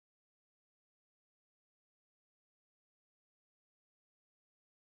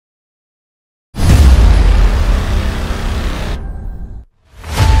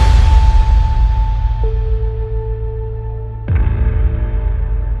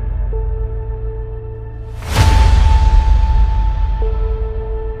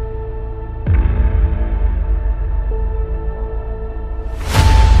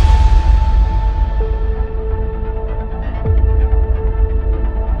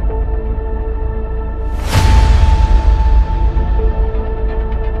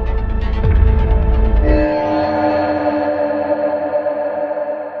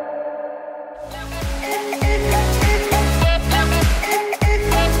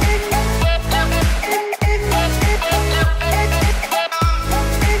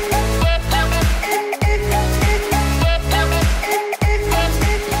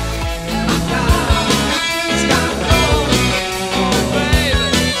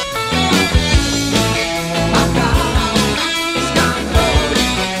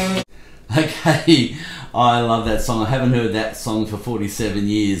say I love that song. I haven't heard that song for 47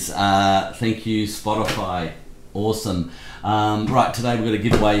 years. Thank you, Spotify. Awesome. Right, today we're going to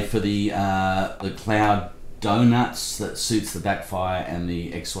give away for the Cloud Donuts that suits the backfire and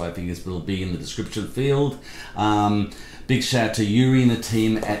the XY figures will be in the description field. Big shout out to Yuri and the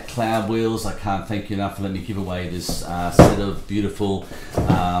team at Cloudwheels. I can't thank you enough for letting me give away this set of beautiful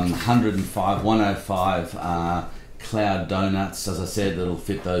 105 Cloud Donuts, as I said, that'll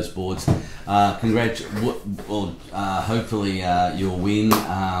fit those boards. Hopefully you'll win.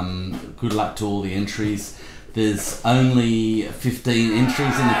 Good luck to all the entries. There's only 15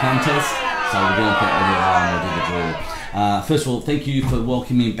 entries in the contest, so we're going to put everyone and we'll do the draw. First of all, thank you for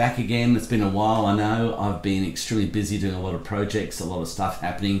welcoming me back again. It's been a while, I know. I've been extremely busy doing a lot of projects, a lot of stuff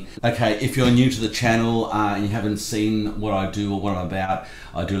happening. Okay, if you're new to the channel and you haven't seen what I do or what I'm about,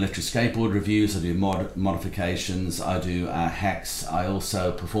 I do electric skateboard reviews, I do modifications, I do hacks, I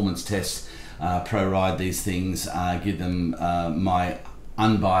also performance test, pro ride these things, give them my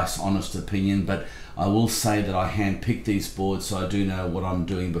unbiased, honest opinion, but I will say that I hand-pick these boards, so I do know what I'm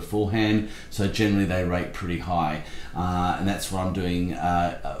doing beforehand, so generally they rate pretty high, and that's what I'm doing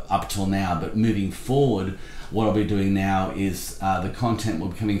up till now. But moving forward, what I'll be doing now is the content will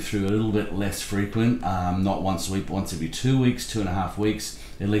be coming through a little bit less frequent, not once a week, but once every 2 weeks, 2.5 weeks,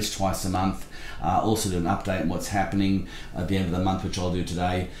 at least twice a month. Also do an update on what's happening at the end of the month, which I'll do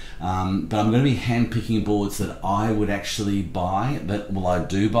today. But I'm going to be hand-picking boards that I would actually buy, I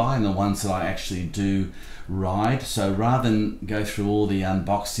do buy, and the ones that I actually do ride. So rather than go through all the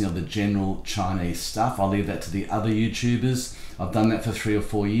unboxing of the general Chinese stuff, I'll leave that to the other YouTubers. I've done that for 3 or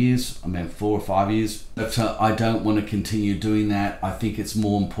 4 years, 4 or 5 years. But I don't want to continue doing that. I think it's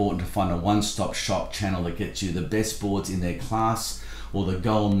more important to find a one-stop shop channel that gets you the best boards in their class, or the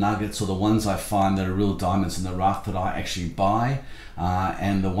gold nuggets, or the ones I find that are real diamonds in the rough that I actually buy,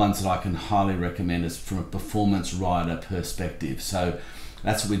 and the ones that I can highly recommend is from a performance rider perspective. So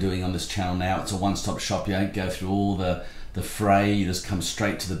that's what we're doing on this channel now. It's a one-stop shop. You don't go through all the fray, you just come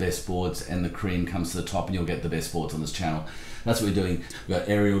straight to the best boards and the cream comes to the top and you'll get the best boards on this channel. That's what we're doing. We've got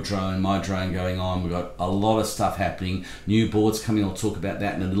aerial drone, my drone going on. We've got a lot of stuff happening. New boards coming. I'll talk about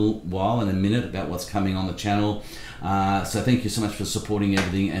that in a little while, in a minute, about what's coming on the channel. So thank you so much for supporting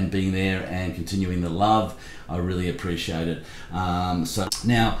everything and being there and continuing the love. I really appreciate it. So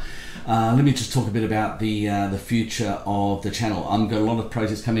now, let me just talk a bit about the future of the channel. I've got a lot of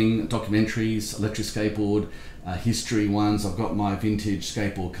projects coming, documentaries, electric skateboard, history ones. I've got my vintage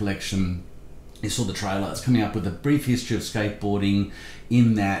skateboard collection. You saw the trailer. It's coming up with a brief history of skateboarding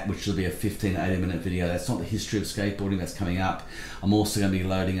in that, which will be a 15 to 18 minute video. That's not the history of skateboarding, that's coming up. I'm also going to be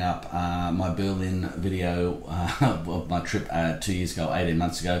loading up my Berlin video of my trip 2 years ago, 18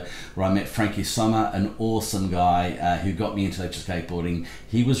 months ago, where I met Frankie Sommer, an awesome guy who got me into electric skateboarding.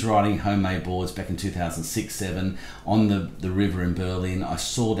 He was riding homemade boards back in 2006-07 on the river in Berlin. I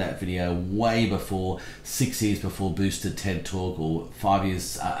saw that video way before, 6 years before Boosted TED Talk, or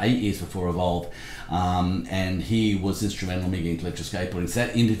 8 years before Evolve. And he was instrumental in me getting into electric skateboarding. So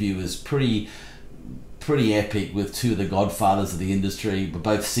that interview was pretty epic, with two of the godfathers of the industry. We're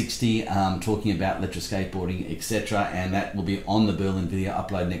both 60, talking about electric skateboarding, etc. And that will be on the Berlin video,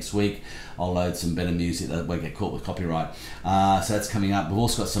 upload next week. I'll load some better music that won't get caught with copyright. So that's coming up. We've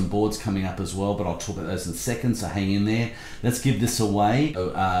also got some boards coming up as well, but I'll talk about those in a second, so hang in there. Let's give this away.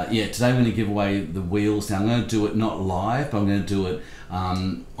 So, yeah, today I'm going to give away the wheels. Now I'm going to do it not live, but I'm going to do it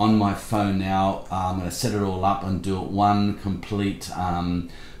on my phone now. I'm going to set it all up and do it one complete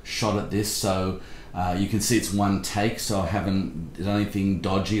shot at this. So you can see it's one take, so I haven't done anything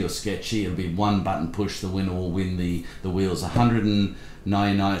dodgy or sketchy. It'll be one button push, the winner will win the wheels.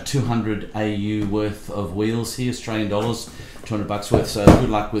 199, 200 AU worth of wheels here, Australian dollars, 200 bucks worth. So good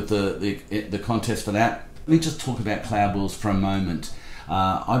luck with the contest for that. Let me just talk about Cloudwheels for a moment.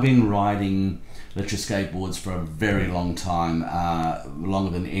 I've been riding electric skateboards for a very long time, longer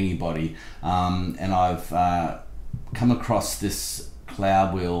than anybody, and I've come across this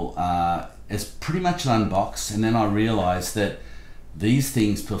Cloudwheel as pretty much an unbox, and then I realized that these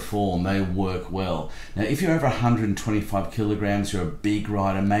things perform, they work well. Now if you're over 125 kilograms, you're a big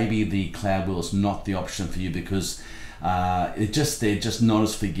rider, maybe the Cloudwheel is not the option for you, because they're just not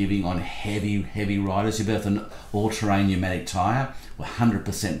as forgiving on heavy riders. You're both an all-terrain pneumatic tire,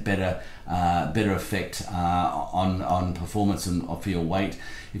 100% better effect on performance and for your weight.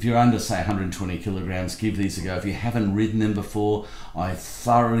 If you're under, say, 120 kilograms, give these a go. If you haven't ridden them before, I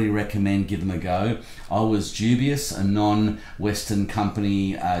thoroughly recommend give them a go. I was dubious, a non-Western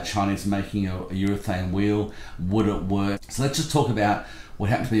company, Chinese, making a urethane wheel. Would it work? So let's just talk about what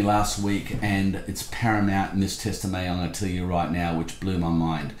happened to me last week, and it's paramount in this testimony I'm going to tell you right now, which blew my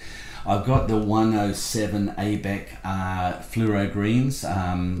mind. I've got the 107 ABEC fluoro greens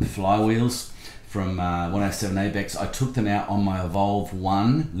flywheels from 107 ABECs. I took them out on my Evolve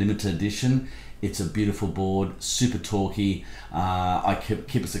 1 limited edition. It's a beautiful board, super torquey. I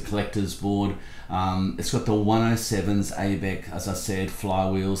keep it as a collector's board. It's got the 107's ABEC, as I said,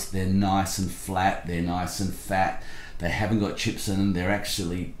 flywheels. They're nice and flat, they're nice and fat. They haven't got chips in them. They're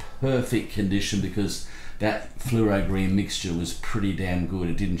actually perfect condition because that fluoro green mixture was pretty damn good.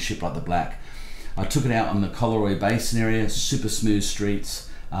 It didn't chip like the black. I took it out on the Colorado Basin area, super smooth streets,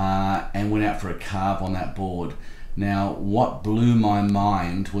 and went out for a carve on that board. Now, what blew my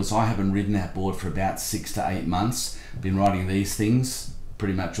mind was I haven't ridden that board for about 6 to 8 months. Been riding these things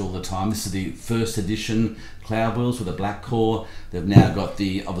pretty much all the time. This is the first edition Cloudwheels with a black core. They've now got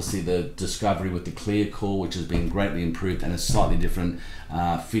the, obviously the Discovery with the clear core, which has been greatly improved and a slightly different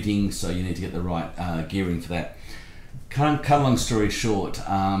fitting, so you need to get the right gearing for that. Cut a long story short,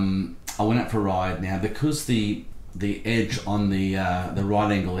 I went out for a ride. Now, because the edge on the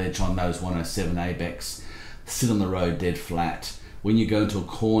right angle edge on those 107 ABECs sit on the road dead flat. When you go into a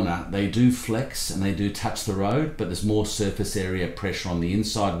corner, they do flex and they do touch the road, but there's more surface area pressure on the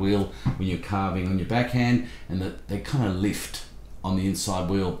inside wheel when you're carving on your backhand, and they kind of lift on the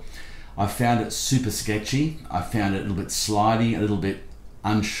inside wheel. I found it super sketchy. I found it a little bit slidey, a little bit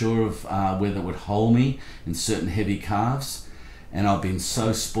unsure of whether it would hold me in certain heavy carves, and I've been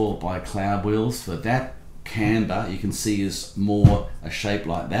so spoilt by Cloudwheels for that camber. You can see is more a shape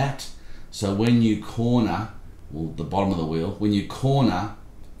like that. So when you corner, well, the bottom of the wheel, when you corner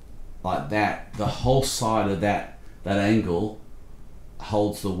like that, the whole side of that angle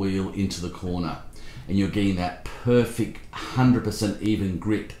holds the wheel into the corner, and you're getting that perfect 100% even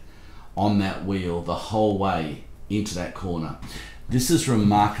grip on that wheel the whole way into that corner. This is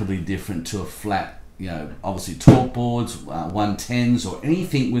remarkably different to a flat, you know, obviously torque boards, 110s, or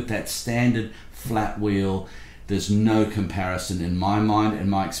anything with that standard flat wheel. There's no comparison in my mind and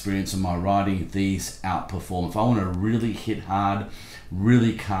my experience and my riding. These outperform. If I want to really hit hard,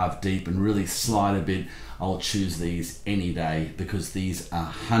 really carve deep, and really slide a bit, I'll choose these any day because these are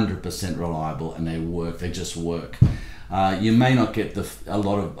 100% reliable and they work. They just work. You may not get a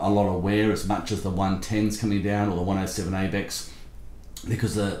lot of wear as much as the 110s coming down or the 107 ABECs,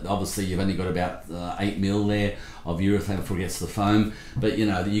 because obviously you've only got about 8 mil there of urethane before it gets to the foam, but you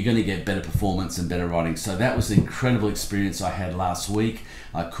know you're going to get better performance and better riding. So that was an incredible experience I had last week.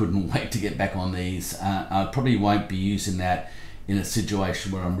 I couldn't wait to get back on these. I probably won't be using that in a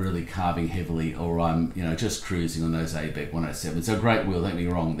situation where I'm really carving heavily, or I'm just cruising on those ABEC 107. It's a great wheel, don't get me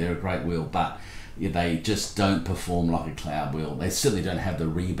wrong, they're a great wheel, but they just don't perform like a Cloudwheel. They certainly don't have the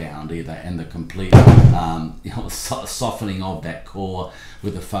rebound either, and the complete softening of that core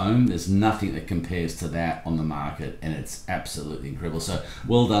with the foam. There's nothing that compares to that on the market, and it's absolutely incredible. So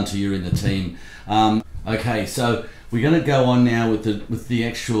well done to you and the team. Okay, so we're going to go on now with the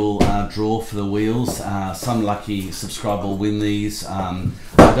actual draw for the wheels. Some lucky subscriber will win these. I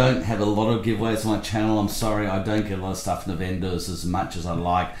don't have a lot of giveaways on my channel. I'm sorry, I don't get a lot of stuff from the vendors as much as I'd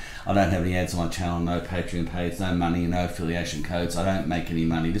like. I don't have any ads on my channel, no Patreon page, no money, no affiliation codes. I don't make any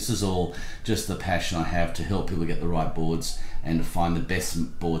money. This is all just the passion I have to help people get the right boards and to find the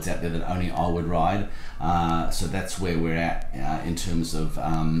best boards out there that only I would ride. So that's where we're at in terms of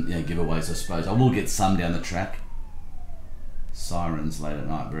giveaways, I suppose. I will get some down the track. Sirens late at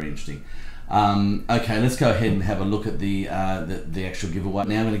night, very interesting. Okay, let's go ahead and have a look at the actual giveaway.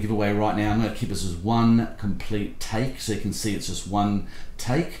 Now I'm going to give away right now. I'm going to keep this as one complete take, so you can see it's just one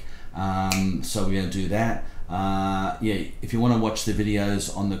take. So we're going to do that. If you want to watch the videos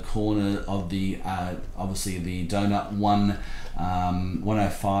on the corner of the obviously the Donut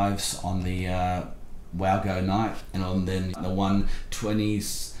 105s on the Wowgo night, and on then the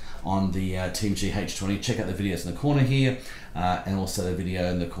 120s on the Team GH20. Check out the videos in the corner here, and also the video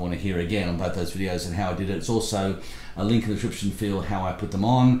in the corner here again on both those videos and how I did it. It's also a link in the description field how I put them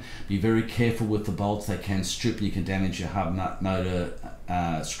on. Be very careful with the bolts. They can strip and you can damage your hub nut motor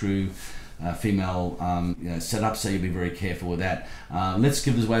screw female setup, so you'll be very careful with that. Let's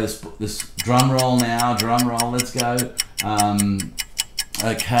give away this drum roll now. Drum roll, let's go.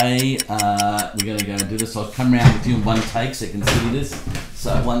 Okay, we're going to go and do this. I'll come around with you in one take so you can see this.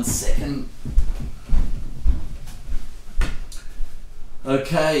 So 1 second.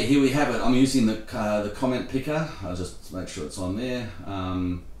 Okay, here we have it. I'm using the comment picker. I'll just make sure it's on there.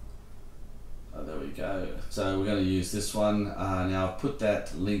 There we go. So we're going to use this one. Now I've put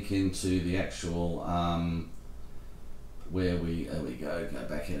that link into the actual there we go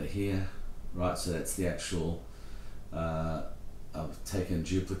back out of here. Right, so that's the actual I've taken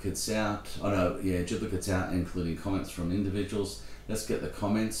duplicates out. Oh no, yeah, duplicates out, including comments from individuals. Let's get the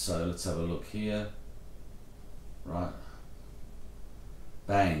comments. So let's have a look here. Right.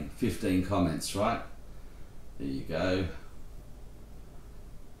 Bang, 15 comments, right? There you go.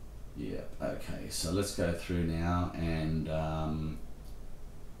 Yeah, okay, so let's go through now and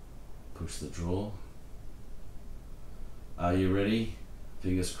push the draw. Are you ready?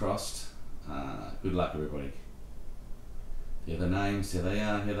 Fingers crossed. Good luck, everybody. Here are the names, here they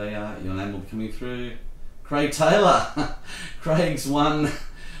are, here they are. Your name will be coming through. Craig Taylor. Craig's won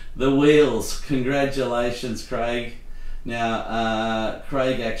the wheels. Congratulations, Craig. Now,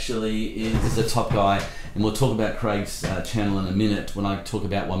 Craig actually is the top guy, and we'll talk about Craig's channel in a minute when I talk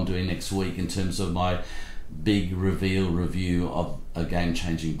about what I'm doing next week in terms of my big reveal review of a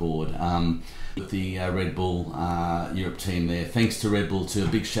game-changing board. With the Red Bull Europe team there. Thanks to Red Bull too. A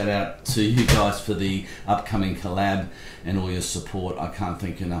big shout out to you guys for the upcoming collab and all your support. I can't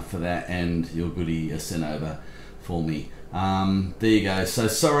thank you enough for that, and your goodie sent over for me. There you go. So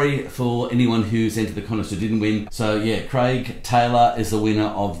sorry for anyone who's entered the contest who didn't win. So yeah, Craig Taylor is the winner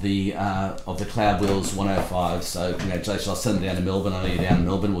of the Cloudwheels 105. So congratulations. I'll send it down to Melbourne. I know you're down in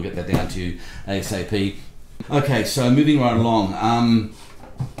Melbourne. We'll get that down to you ASAP. Okay, so moving right along.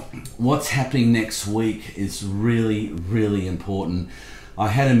 What's happening next week is really, really important. I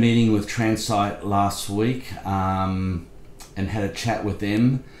had a meeting with Transite last week and had a chat with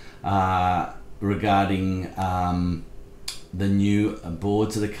them regarding the new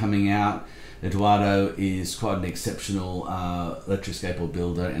boards that are coming out. Eduardo is quite an exceptional electric skateboard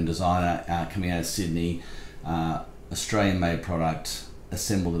builder and designer coming out of Sydney. Australian-made product,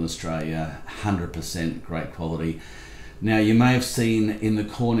 assembled in Australia, 100% great quality. Now you may have seen in the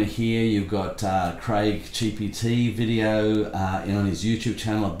corner here, you've got Craig GPT video on his YouTube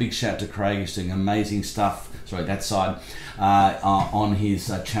channel. A big shout out to Craig, he's doing amazing stuff, sorry that side, on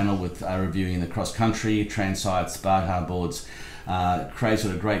his channel with reviewing the cross country, Transite, Spark boards. Craig's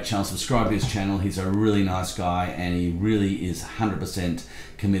got a great channel. Subscribe to his channel. He's a really nice guy, and he really is 100%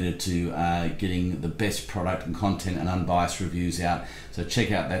 committed to getting the best product and content and unbiased reviews out. So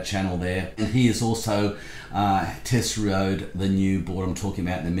check out that channel there. And he has also test rode the new board I'm talking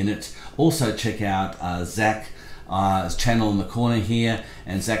about in a minute. Also check out Zach's channel in the corner here,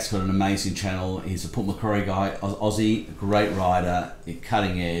 and Zach's got an amazing channel. He's a Port Macquarie guy, Aussie, great rider,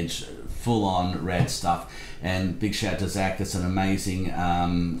 cutting edge, full on rad stuff. And big shout out to Zach. It's an amazing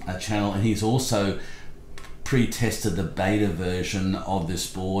channel, and he's also pre-tested the beta version of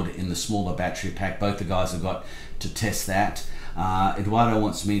this board in the smaller battery pack. Both the guys have got to test that. Eduardo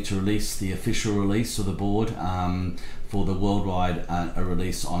wants me to release the official release of the board for the worldwide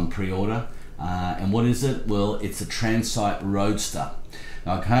release on pre-order. And what is it? Well, it's a Transite Roadster.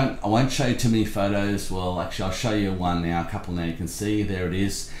 Now I won't show you too many photos. Well, actually I'll show you one now, a couple now you can see. There it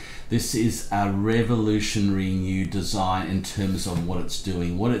is. This is a revolutionary new design in terms of what it's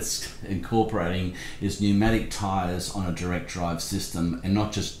doing. What it's incorporating is pneumatic tires on a direct drive system, and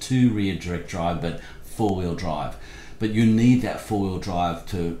not just two rear direct drive, but four-wheel drive. But you need that four-wheel drive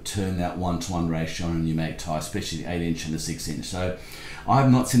to turn that 1-to-1 ratio on a pneumatic tire, especially the 8-inch and the 6-inch. So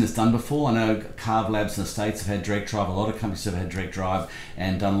I've not seen this done before. I know Carve Labs in the States have had direct drive. A lot of companies have had direct drive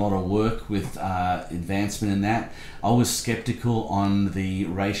and done a lot of work with advancement in that. I was skeptical on the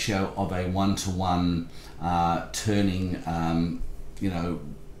ratio of a 1-to-1 turning, you know,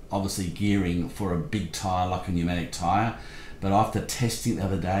 obviously gearing for a big tire like a pneumatic tire. But after testing the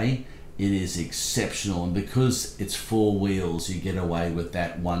other day, it is exceptional, and because it's four wheels, you get away with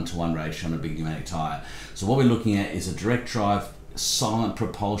that 1-to-1 ratio on a big pneumatic tire. So what we're looking at is a direct drive, silent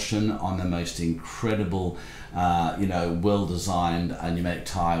propulsion on the most incredible, you know, well-designed pneumatic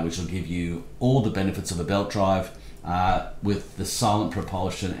tire, which will give you all the benefits of a belt drive with the silent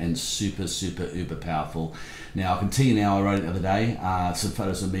propulsion and super uber powerful. Now I can tell you now, I rode it the other day, some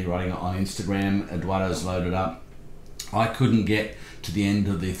photos of me riding it on Instagram. Eduardo's loaded up. I couldn't get to the end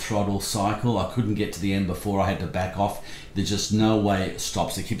of the throttle cycle. I couldn't get to the end before I had to back off. There's just no way it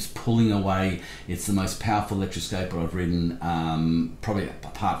stops. It keeps pulling away. It's the most powerful electric skateboard I've ridden, probably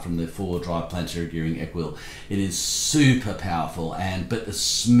apart from the four-wheel drive planetary gearing Equil. It is super powerful, but the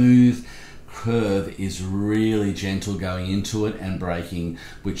smooth curve is really gentle going into it and braking,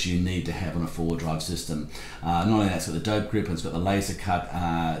 which you need to have on a four-wheel drive system. Not only that, it's got the dope grip, and it's got the laser cut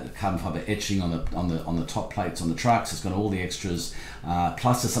carbon fiber etching on the top plates on the trucks. It's got all the extras.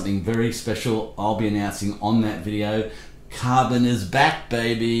 Plus there's something very special I'll be announcing on that video. Carbon is back,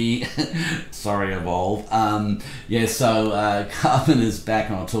 baby. Sorry, Evolve. Yeah, so Carbon is back,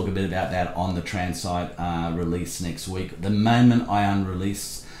 and I'll talk a bit about that on the Transite release next week. The moment I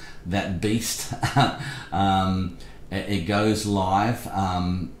unrelease that beast, it goes live.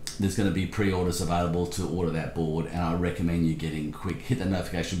 There's going to be pre-orders available to order that board, and I recommend you getting quick. Hit the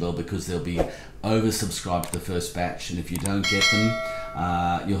notification bell because they'll be oversubscribed to the first batch, and if you don't get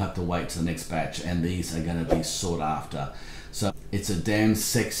them, you'll have to wait to the next batch, and these are going to be sought after. So it's a damn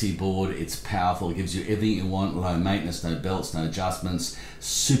sexy board. It's powerful. It gives you everything you want. Low maintenance, no belts, no adjustments.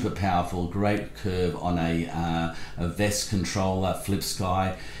 Super powerful. Great curve on a vest controller. Flip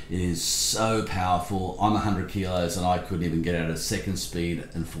sky. It is so powerful. I'm 100 kilos and I couldn't even get out of second speed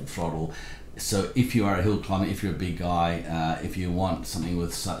and full throttle. So if you are a hill climber, if you're a big guy, if you want something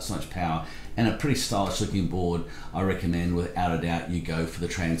with so much power and a pretty stylish looking board, I recommend without a doubt you go for the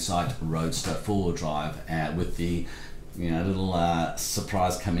Transite Roadster 4-wheel drive with the little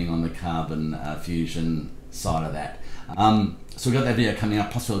surprise coming on the carbon fusion side of that. So we've got that video coming up,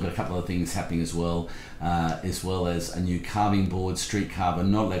 plus we've got a couple of things happening as well as a new carving board, street carver,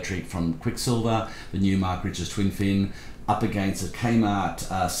 not electric, from Quicksilver, the new Mark Richards twin fin, up against a Kmart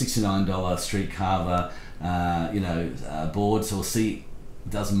 $69 street carver board. So we'll see,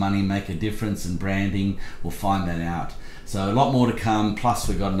 does money make a difference in branding? We'll find that out. So a lot more to come, plus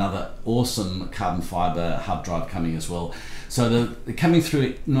we've got another awesome carbon fiber hub drive coming as well. So they're coming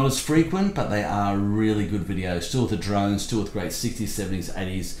through, not as frequent, but they are really good videos. Still with the drones, still with great 60s, 70s,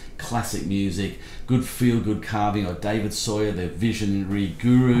 80s classic music, good feel, good carving. Or David Sawyer, the visionary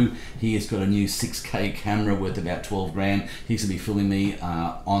guru, he has got a new 6K camera worth about 12 grand. He's gonna be filming me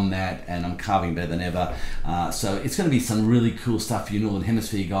on that, and I'm carving better than ever. So it's gonna be some really cool stuff for you Northern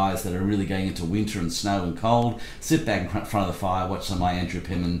Hemisphere guys that are really going into winter and snow and cold. Sit back in front of the fire, watch some of my Andrew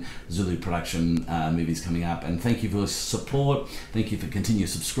Penman Zulu production movies coming up. And thank you for your support. Thank you for continue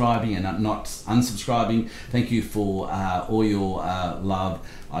subscribing and not unsubscribing. Thank you for all your love.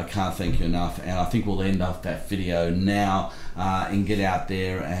 I can't thank you enough, and I think we'll end off that video now and get out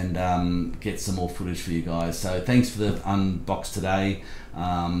there and get some more footage for you guys. So thanks for the unbox today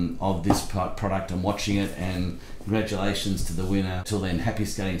of this product and watching it, and congratulations to the winner. Till then, happy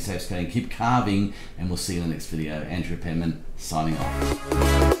skating, safe skating, keep carving, and we'll see you in the next video. Andrew Penman signing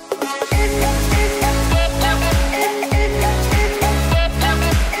off.